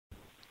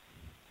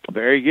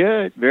Very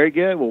good, very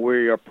good. Well,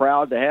 we are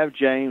proud to have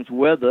James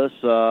with us.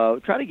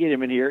 Try to get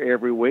him in here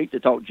every week to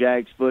talk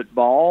Jags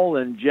football.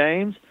 And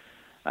James,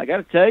 I got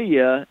to tell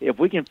you, if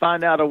we can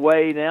find out a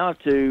way now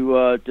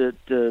to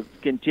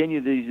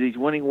continue these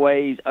winning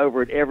ways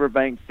over at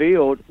Everbank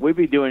Field, we'd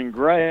be doing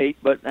great.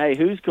 But hey,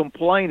 who's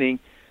complaining?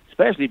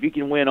 Especially if you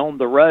can win on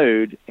the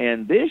road.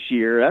 And this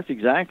year, that's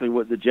exactly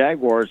what the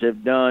Jaguars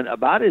have done,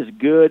 about as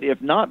good,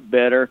 if not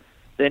better,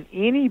 than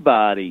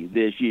anybody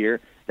this year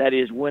that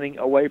is winning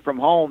away from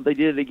home. They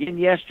did it again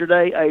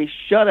yesterday, a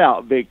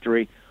shutout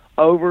victory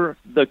over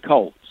the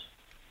Colts.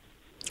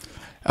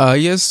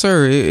 Yes,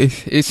 sir.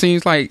 It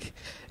seems like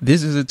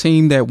this is a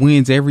team that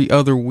wins every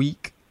other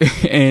week,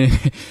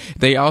 and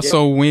they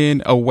also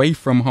win away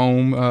from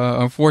home,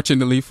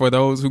 unfortunately, for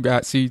those who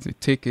got season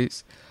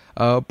tickets.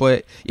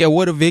 But, yeah,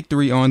 what a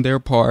victory on their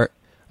part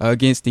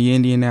against the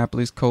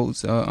Indianapolis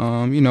Colts.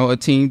 A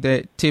team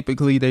that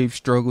typically they've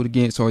struggled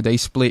against or they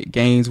split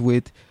games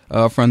with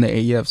from the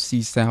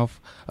AFC South.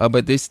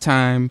 But this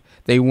time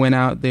they went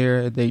out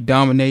there, they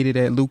dominated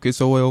at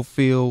Lucas Oil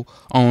Field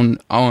on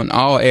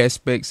all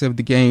aspects of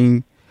the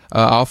game,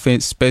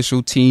 offense,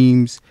 special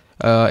teams,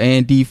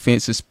 and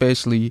defense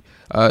especially.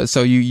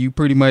 So you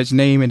pretty much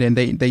name it, and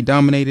they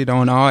dominated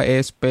on all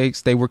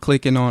aspects. They were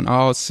clicking on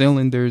all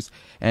cylinders,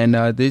 and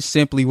this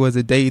simply was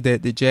a day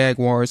that the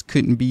Jaguars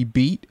couldn't be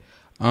beat.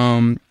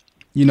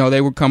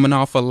 They were coming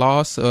off a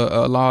loss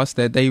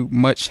that they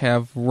much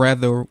have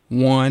rather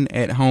won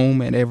at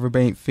home at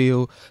Everbank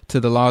Field to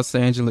the Los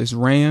Angeles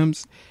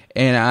Rams.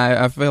 And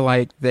I feel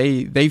like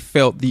they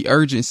felt the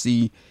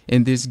urgency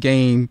in this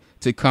game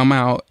to come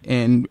out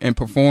and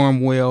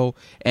perform well.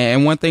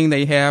 And one thing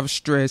they have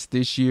stressed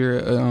this year,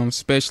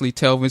 especially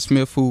Telvin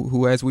Smith,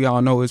 who as we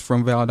all know is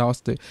from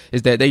Valdosta,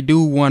 is that they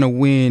do want to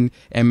win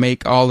and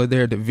make all of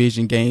their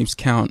division games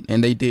count.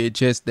 And they did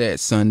just that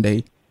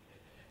Sunday.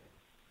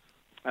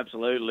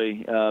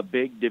 Absolutely.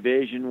 Big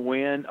division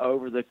win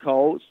over the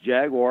Colts.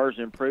 Jaguars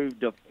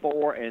improved to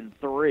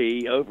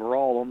 4-3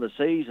 overall on the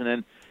season.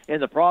 And in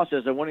the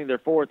process of winning their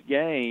fourth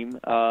game,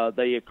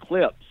 they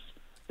eclipsed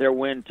their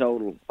win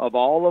total of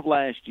all of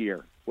last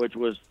year, which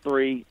was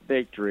 3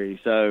 victories.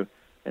 So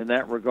in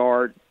that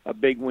regard, a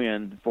big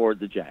win for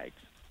the Jags.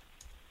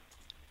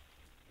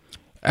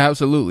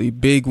 Absolutely.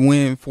 Big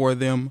win for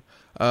them.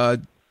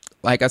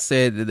 Like I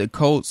said, the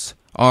Colts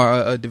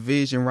are a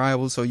division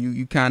rival, so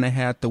you kind of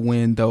had to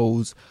win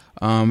those.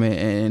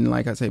 And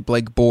like I said,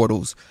 Blake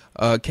Bortles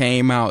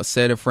came out,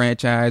 set a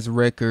franchise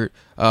record,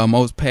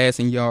 most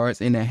passing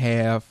yards in a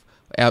half.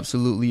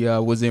 Absolutely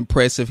was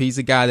impressive. He's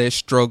a guy that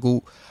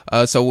struggled.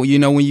 So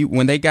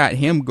when they got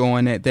him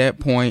going at that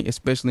point,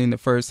 especially in the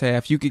first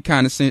half, you could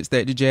kind of sense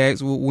that the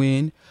Jags would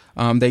win.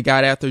 They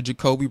got after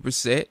Jacoby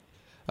Brissett.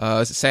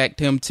 Sacked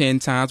him 10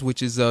 times,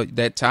 which is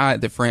that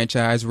tied the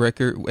franchise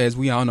record. As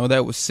we all know,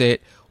 that was set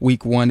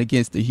week 1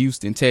 against the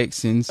Houston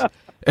Texans.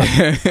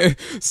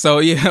 So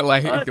yeah,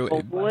 like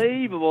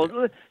unbelievable.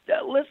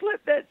 Let's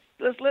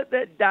let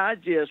that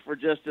digest for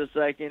just a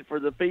second for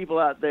the people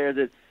out there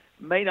that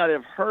may not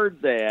have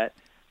heard that.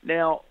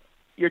 Now,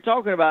 you're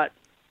talking about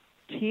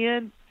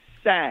 10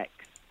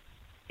 sacks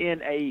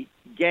in a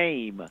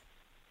game.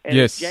 And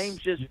yes. As James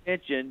just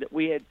mentioned,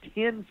 we had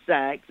 10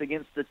 sacks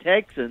against the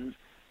Texans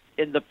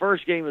in the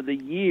first game of the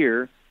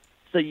year.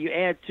 So you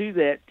add to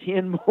that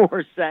 10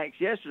 more sacks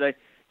yesterday.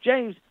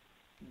 James,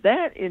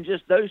 that in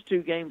just those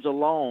 2 games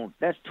alone,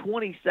 that's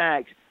 20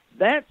 sacks.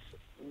 That's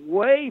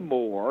way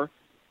more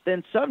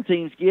than some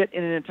teams get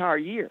in an entire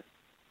year.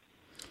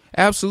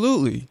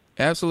 Absolutely.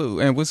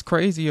 And what's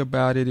crazy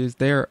about it is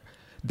they're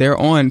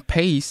on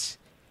pace.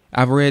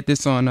 I've read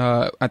this on,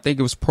 I think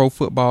it was Pro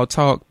Football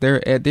Talk.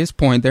 At this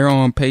point, they're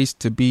on pace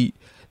to beat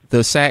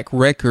the sack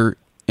record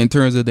in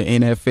terms of the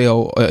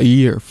NFL a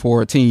year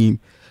for a team.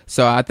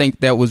 So I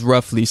think that was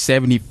roughly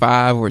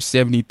 75 or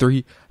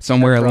 73,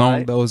 somewhere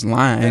along those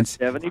lines.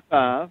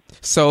 75.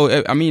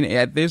 So, I mean,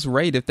 at this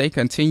rate, if they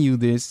continue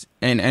this,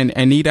 and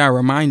need I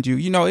remind you,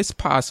 it's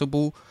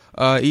possible,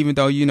 even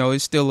though,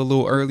 it's still a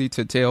little early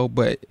to tell,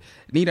 but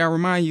need I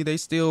remind you, they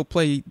still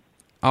play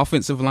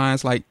offensive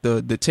lines like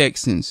the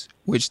Texans,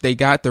 which they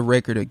got the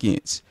record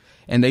against.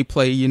 And they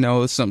play,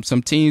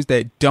 some teams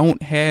that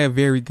don't have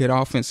very good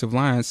offensive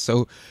lines.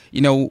 So,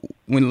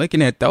 when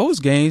looking at those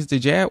games, the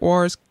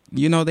Jaguars,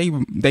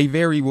 they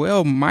very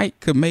well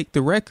could make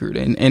the record.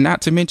 And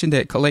not to mention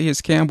that Calais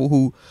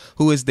Campbell,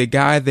 who is the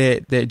guy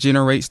that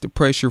generates the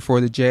pressure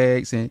for the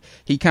Jags, and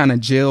he kind of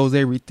gels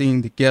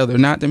everything together.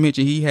 Not to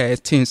mention he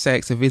has 10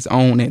 sacks of his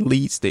own and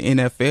leads the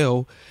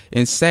NFL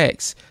in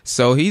sacks.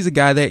 So he's a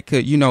guy that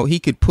could, he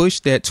could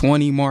push that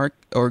 20 mark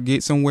or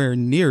get somewhere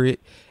near it.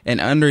 And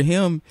under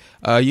him,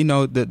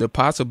 the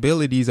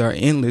possibilities are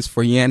endless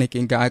for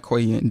Yannick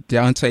Ngakoue and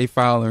Dante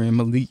Fowler and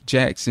Malik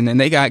Jackson. And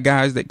they got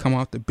guys that come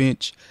off the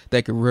bench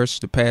that can rush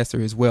the passer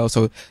as well.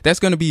 So that's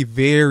going to be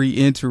very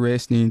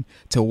interesting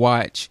to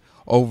watch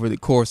over the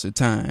course of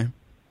time.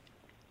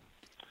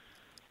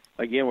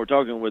 Again, we're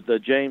talking with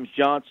James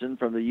Johnson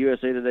from the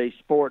USA Today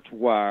Sports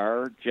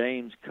Wire.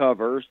 James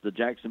covers the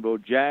Jacksonville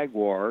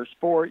Jaguars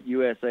for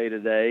USA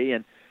Today.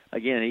 And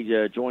again,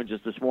 he joins us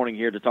this morning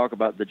here to talk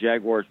about the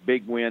Jaguars'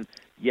 big win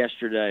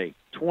yesterday,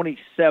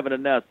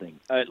 27-0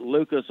 at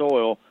Lucas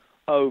Oil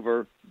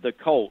over the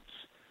Colts.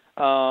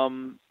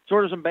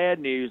 Sort of some bad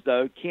news,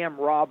 though. Cam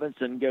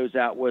Robinson goes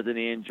out with an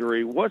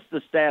injury. What's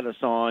the status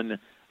on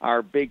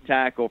our big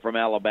tackle from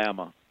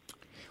Alabama?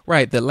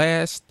 Right. The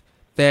last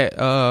that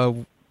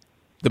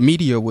the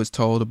media was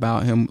told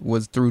about him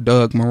was through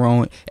Doug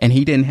Marrone, and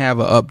he didn't have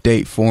an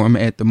update for him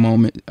at the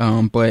moment.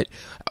 But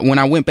when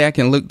I went back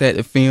and looked at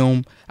the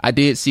film, I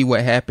did see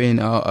what happened.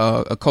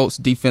 A Colts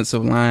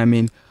defensive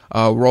lineman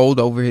rolled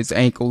over his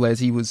ankle as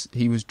he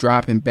was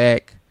dropping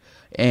back,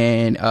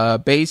 and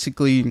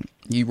basically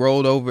he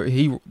rolled over.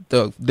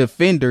 The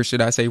defender,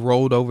 should I say,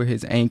 rolled over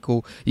his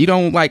ankle. You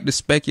don't like to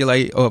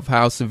speculate of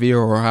how severe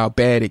or how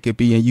bad it could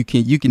be, and you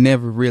can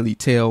never really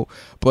tell.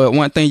 But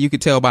one thing you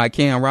could tell by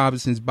Cam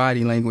Robinson's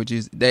body language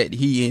is that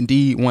he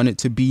indeed wanted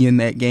to be in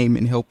that game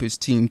and help his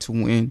team to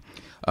win.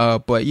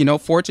 But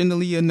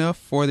fortunately enough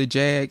for the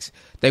Jags,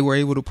 they were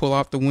able to pull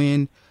off the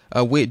win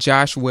with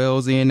Josh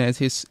Wells in as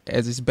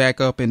his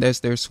backup, and that's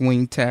their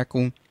swing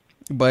tackle.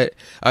 But,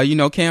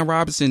 Cam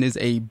Robinson is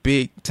a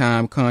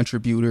big-time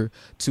contributor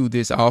to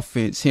this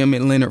offense. Him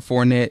and Leonard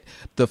Fournette,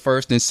 the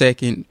first and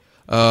second,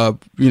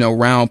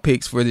 round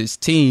picks for this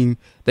team,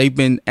 they've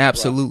been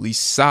absolutely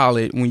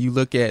solid when you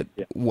look at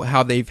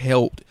how they've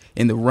helped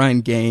in the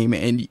run game.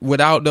 And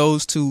without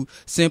those two,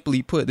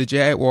 simply put, the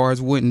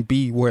Jaguars wouldn't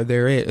be where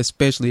they're at,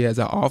 especially as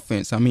an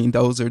offense. I mean,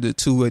 those are the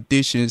two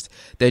additions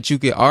that you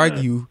could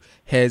argue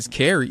has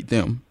carried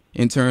them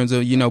in terms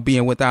of,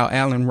 being without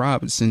Allen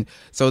Robinson.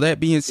 So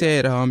that being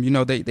said,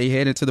 they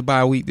head into the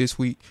bye week this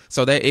week.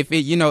 So that if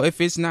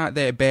it's not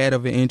that bad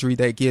of an injury,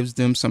 that gives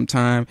them some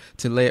time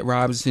to let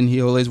Robinson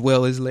heal as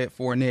well as let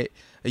Fournette,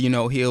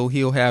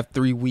 he'll have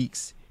 3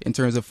 weeks in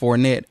terms of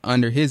Fournette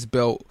under his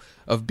belt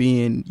of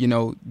being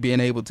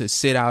able to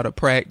sit out of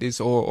practice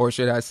or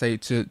should I say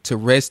to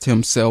rest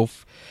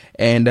himself.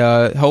 And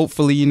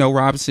hopefully,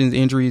 Robinson's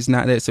injury is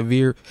not that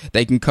severe.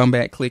 They can come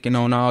back clicking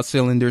on all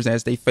cylinders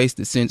as they face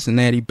the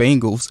Cincinnati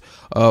Bengals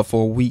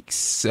for week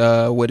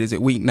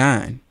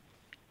 9.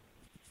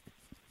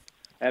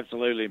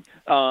 Absolutely.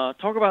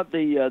 Talk about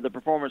the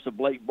performance of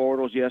Blake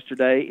Bortles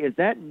yesterday. Is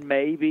that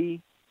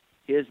maybe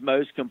his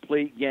most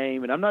complete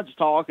game? And I'm not just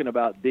talking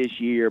about this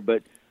year,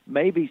 but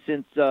maybe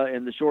since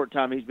in the short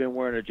time he's been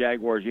wearing a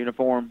Jaguars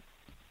uniform?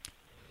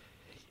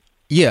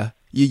 Yeah.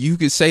 You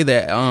could say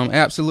that.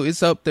 Absolutely.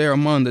 It's up there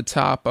among the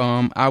top.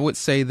 I would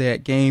say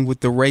that game with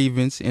the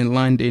Ravens in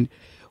London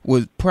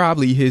was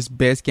probably his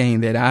best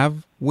game that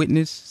I've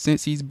witnessed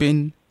since he's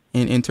been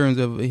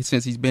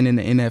since he's been in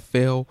the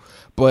NFL.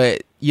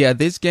 But yeah,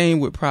 this game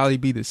would probably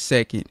be the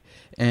second.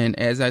 And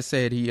as I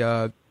said, he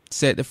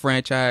set the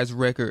franchise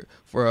record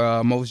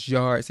for most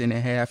yards in a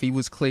half. He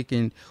was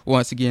clicking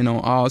once again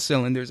on all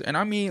cylinders. And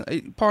I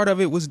mean, part of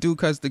it was due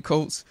because the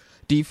Colts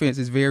defense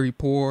is very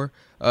poor.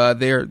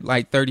 They're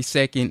like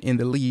 32nd in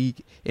the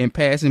league in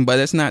passing, but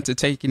that's not to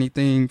take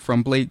anything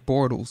from Blake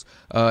Bortles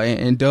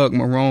and Doug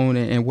Marrone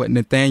and what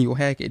Nathaniel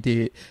Hackett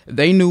did.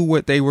 They knew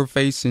what they were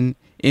facing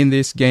in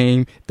this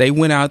game. They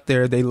went out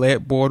there, they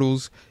let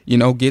Bortles,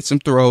 get some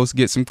throws,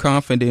 get some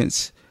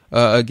confidence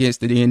against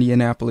the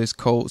Indianapolis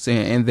Colts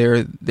and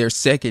their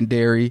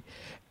secondary.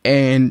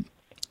 And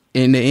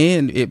in the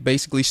end, it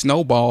basically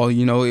snowballed.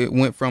 It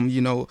went from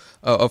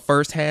a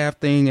first half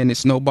thing, and it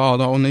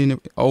snowballed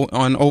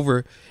on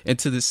over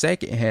into the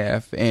second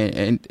half,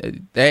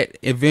 and that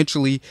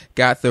eventually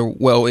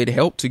it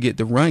helped to get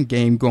the run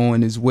game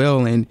going as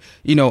well. And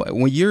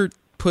when you're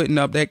putting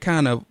up that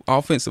kind of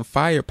offensive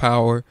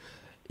firepower,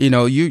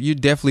 you're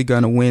definitely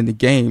gonna win the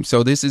game.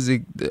 So this is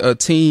a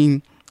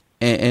team,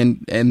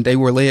 and they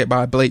were led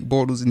by Blake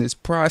Bortles in this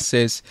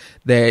process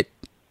that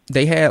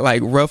they had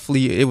like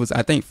roughly, it was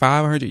I think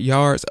 500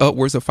 yards,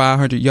 upwards of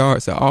 500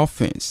 yards of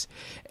offense.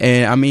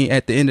 And I mean,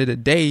 at the end of the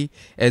day,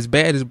 as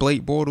bad as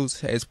Blake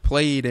Bortles has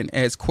played and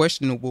as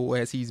questionable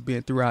as he's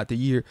been throughout the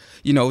year,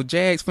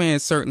 Jags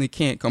fans certainly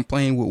can't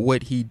complain with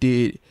what he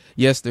did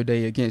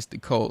yesterday against the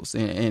Colts.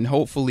 And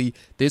hopefully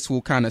this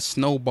will kind of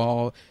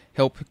snowball,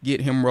 help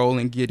get him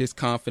rolling, get his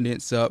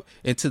confidence up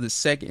into the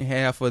second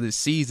half of the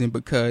season,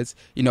 because,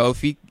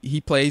 if he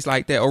plays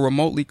like that or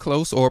remotely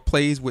close or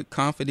plays with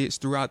confidence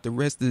throughout the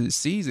rest of the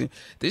season,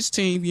 this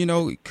team,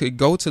 could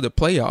go to the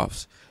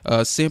playoffs,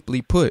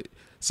 simply put.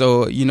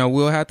 So,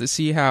 we'll have to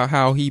see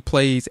how he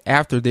plays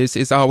after this.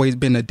 It's always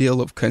been a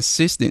deal of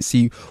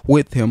consistency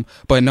with him,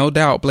 but no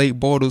doubt Blake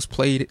Bortles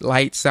played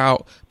lights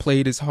out,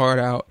 played his heart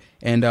out,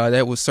 and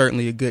that was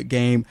certainly a good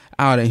game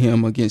out of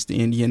him against the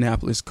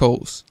Indianapolis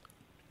Colts.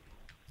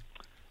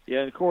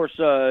 Yeah, of course,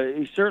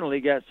 he certainly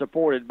got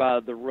supported by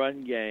the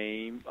run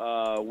game,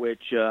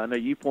 which I know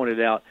you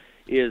pointed out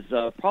is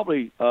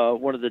probably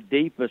one of the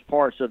deepest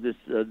parts of this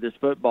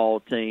football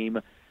team.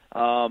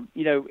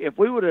 If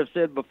we would have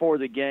said before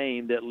the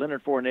game that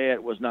Leonard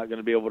Fournette was not going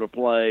to be able to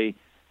play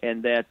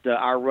and that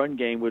our run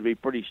game would be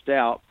pretty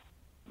stout,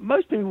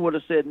 most people would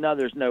have said, no,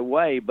 there's no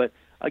way. But,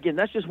 again,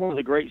 that's just one of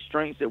the great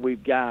strengths that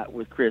we've got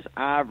with Chris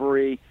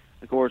Ivory,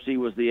 Of course, he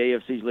was the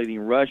AFC's leading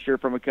rusher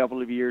from a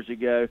couple of years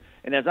ago.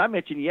 And as I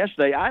mentioned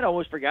yesterday, I'd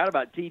almost forgot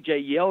about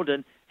T.J.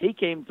 Yeldon. He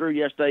came through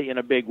yesterday in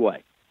a big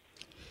way.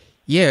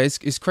 Yeah,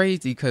 it's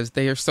crazy because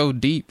they are so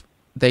deep.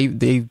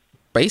 They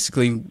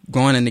basically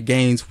gone into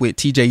games with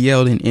T.J.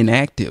 Yeldon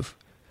inactive,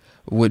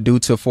 due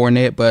to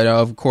Fournette. But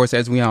of course,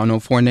 as we all know,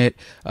 Fournette,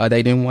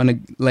 they didn't want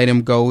to let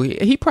him go.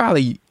 He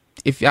probably,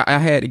 if I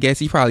had to guess,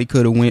 he probably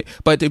could have went.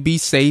 But to be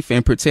safe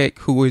and protect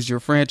who is your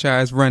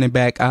franchise running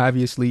back,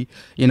 obviously,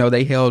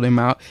 they held him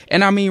out.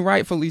 And I mean,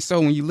 rightfully so.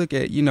 When you look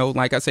at,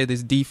 like I said,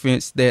 this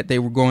defense that they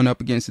were going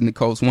up against in the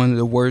Colts, one of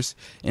the worst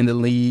in the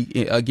league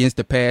against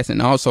the pass,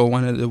 and also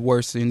one of the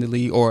worst in the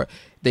league, or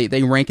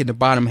they rank in the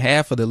bottom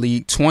half of the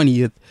league,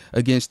 20th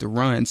against the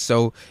run.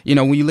 So,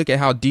 when you look at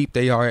how deep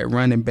they are at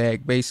running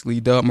back, basically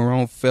Doug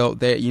Marrone felt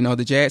that,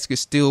 the Jags could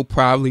still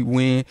probably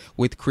win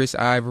with Chris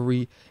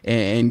Ivory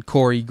and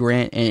Corey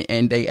Grant.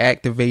 And they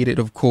activated,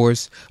 of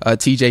course,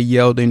 T.J.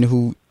 Yeldon,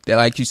 who,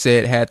 like you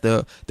said, had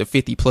the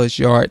 50-plus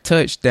yard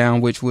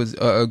touchdown, which was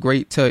a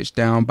great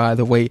touchdown, by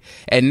the way.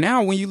 And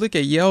now when you look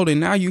at Yeldon,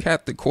 now you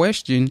have to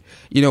question,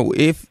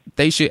 if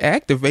they should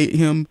activate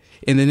him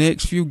in the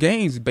next few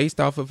games based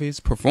off of his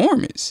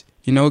performance,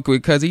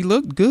 because he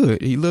looked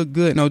good. He looked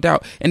good, no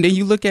doubt. And then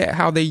you look at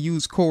how they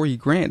use Corey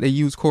Grant. They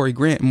use Corey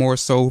Grant more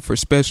so for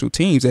special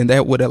teams, and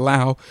that would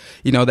allow,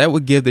 that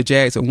would give the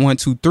Jags a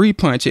 1-2-3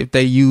 punch if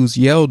they use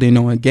Yeldon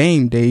on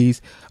game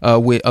days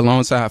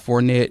alongside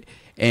Fournette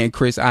and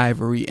Chris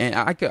Ivory. And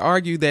I could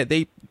argue that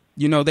they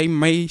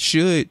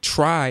should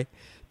try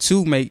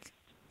to make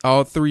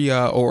all three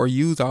or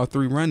use all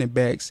three running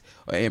backs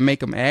and make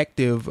them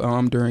active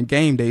during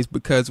game days,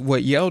 because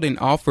what Yeldon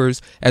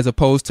offers as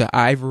opposed to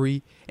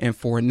Ivory and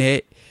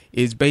Fournette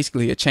is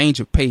basically a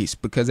change of pace,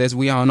 because as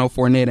we all know,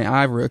 Fournette and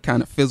Ivory are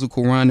kind of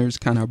physical runners,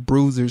 kind of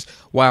bruisers,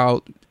 while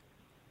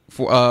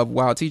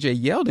T.J.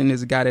 Yeldon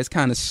is a guy that's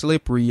kind of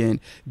slippery and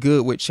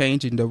good with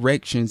changing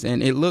directions.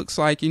 And it looks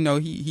like,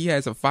 he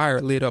has a fire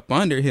lit up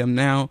under him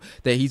now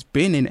that he's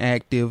been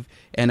inactive,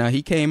 and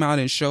he came out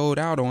and showed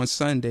out on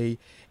Sunday.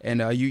 And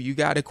you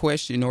got to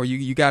question, or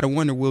you got to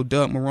wonder, will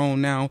Doug Marrone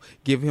now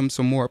give him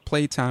some more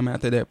play time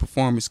after that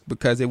performance?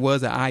 Because it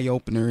was an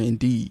eye-opener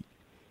indeed.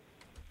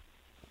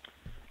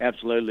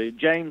 Absolutely.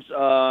 James,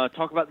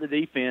 talk about the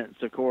defense.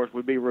 Of course,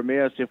 we'd be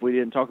remiss if we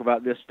didn't talk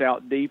about this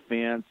stout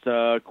defense.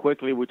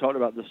 Quickly, we talked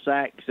about the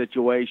sack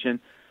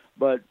situation.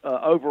 But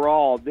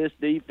overall, this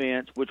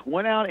defense, which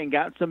went out and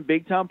got some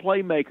big-time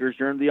playmakers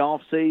during the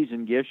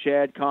offseason, give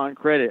Shad Khan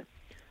credit.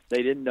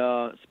 They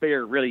didn't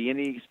spare really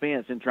any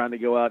expense in trying to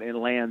go out and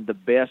land the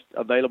best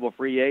available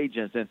free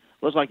agents, and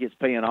looks like it's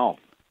paying off.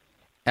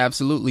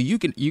 Absolutely. You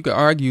could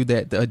argue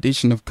that the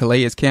addition of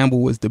Calais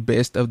Campbell was the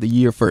best of the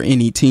year for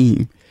any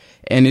team.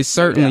 And it's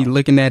certainly,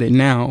 looking at it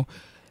now,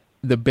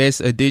 the best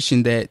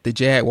addition that the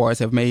Jaguars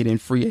have made in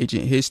free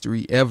agent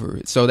history ever.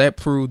 So that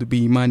proved to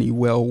be money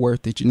well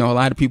worth it. A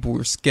lot of people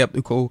were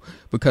skeptical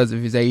because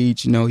of his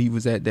age. He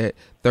was at that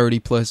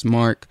 30-plus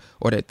mark,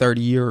 or that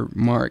 30-year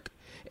mark.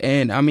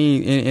 And I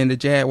mean, in the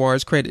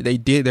Jaguars' credit, they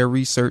did their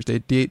research. They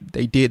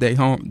did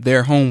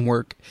their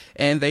homework,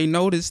 and they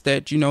noticed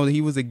that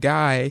he was a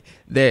guy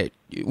that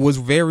was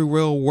very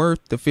well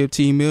worth the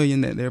 $15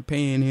 million that they're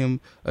paying him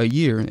a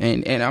year.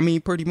 And I mean,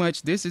 pretty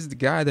much, this is the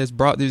guy that's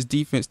brought this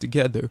defense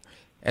together.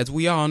 As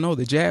we all know,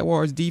 the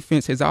Jaguars'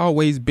 defense has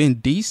always been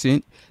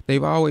decent.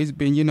 They've always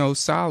been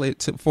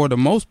solid for the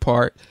most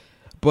part.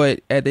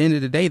 But at the end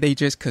of the day, they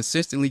just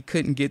consistently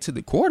couldn't get to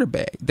the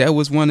quarterback. That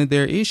was one of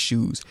their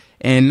issues.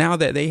 And now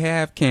that they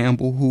have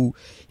Campbell, who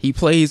he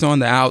plays on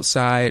the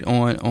outside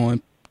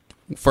on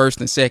first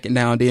and second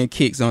down, then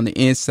kicks on the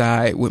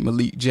inside with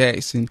Malik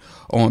Jackson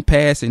on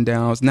passing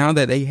downs. Now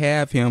that they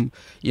have him,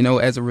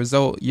 as a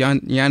result,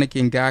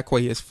 Yannick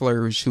Ngakoue has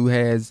flourished, who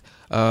has,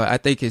 I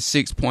think, his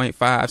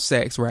 6.5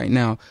 sacks right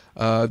now.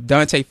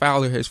 Dante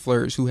Fowler has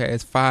flourished, who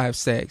has 5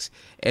 sacks.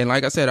 And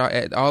like I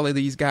said, all of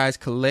these guys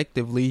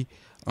collectively,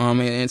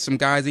 and some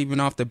guys even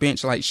off the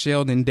bench like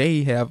Sheldon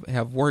Day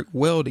have worked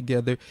well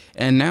together,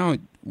 and now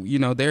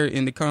they're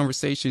in the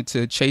conversation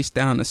to chase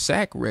down the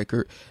sack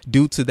record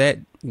due to that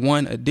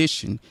one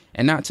addition.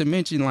 And not to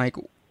mention, like,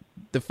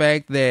 the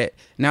fact that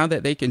now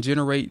that they can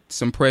generate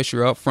some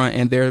pressure up front,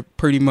 and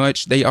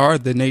they are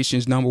the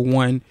nation's number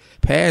one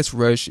pass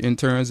rush in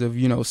terms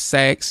of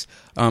sacks,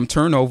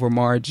 turnover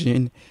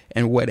margin,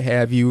 and what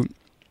have you.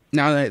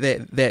 Now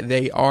that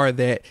they are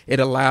that, it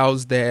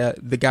allows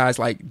the guys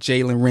like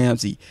Jalen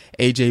Ramsey,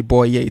 A.J.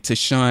 Boye,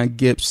 Tashawn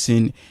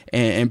Gibson,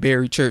 and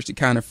Barry Church to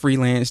kind of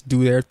freelance,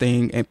 do their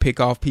thing, and pick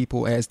off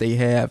people as they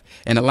have.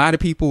 And a lot of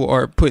people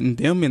are putting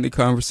them in the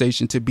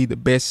conversation to be the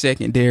best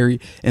secondary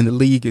in the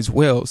league as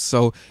well.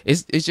 So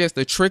it's just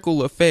a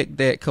trickle effect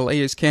that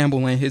Calais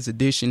Campbell and his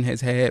addition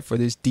has had for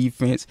this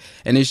defense.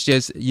 And it's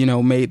just,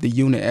 made the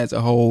unit as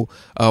a whole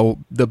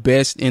the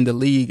best in the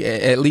league,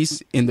 at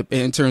least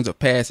in terms of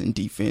passing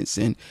defense.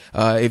 And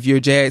if you're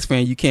a Jags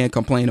fan, you can't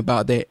complain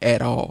about that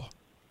at all.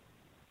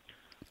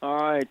 All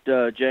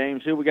right,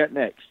 James, who we got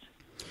next?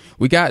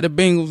 We got the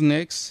Bengals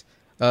next,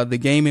 the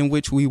game in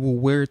which we will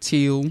wear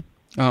teal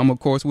Of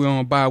course, we're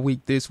on bye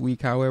week this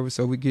week, however,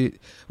 so we get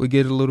a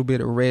little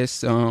bit of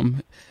rest.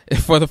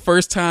 For the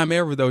first time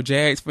ever, though,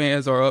 Jags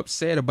fans are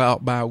upset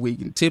about bye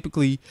week. And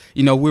typically,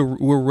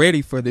 we're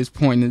ready for this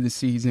point of the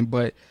season,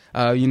 but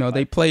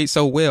they played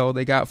so well.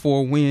 They got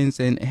 4 wins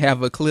and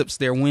have eclipsed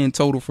their win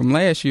total from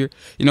last year.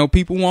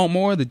 People want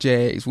more of the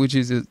Jags, which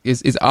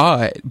is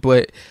odd.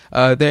 But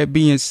that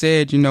being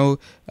said,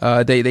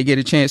 they get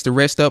a chance to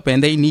rest up,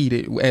 and they need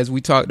it, as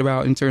we talked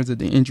about in terms of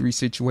the injury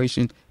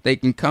situation. They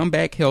can come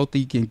back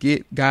healthy, can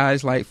get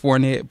guys like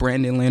Fournette,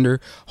 Brandon Linder,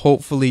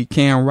 hopefully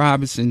Cam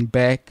Robinson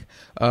back,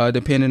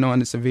 depending on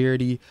the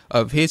severity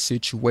of his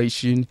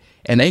situation.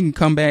 And they can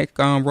come back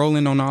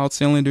rolling on all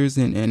cylinders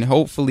and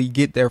hopefully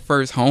get their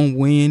first home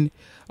win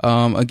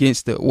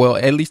against at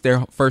least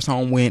their first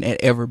home win at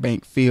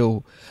Everbank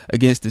Field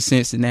against the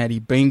Cincinnati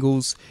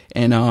Bengals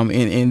and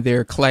in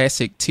their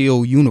classic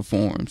teal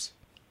uniforms.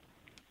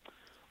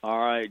 All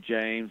right,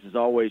 James. As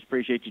always,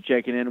 appreciate you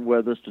checking in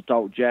with us to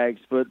talk Jags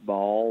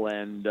football.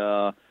 And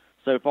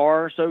so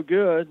far, so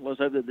good. Let's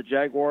hope that the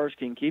Jaguars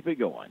can keep it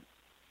going.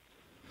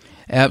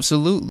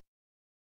 Absolutely.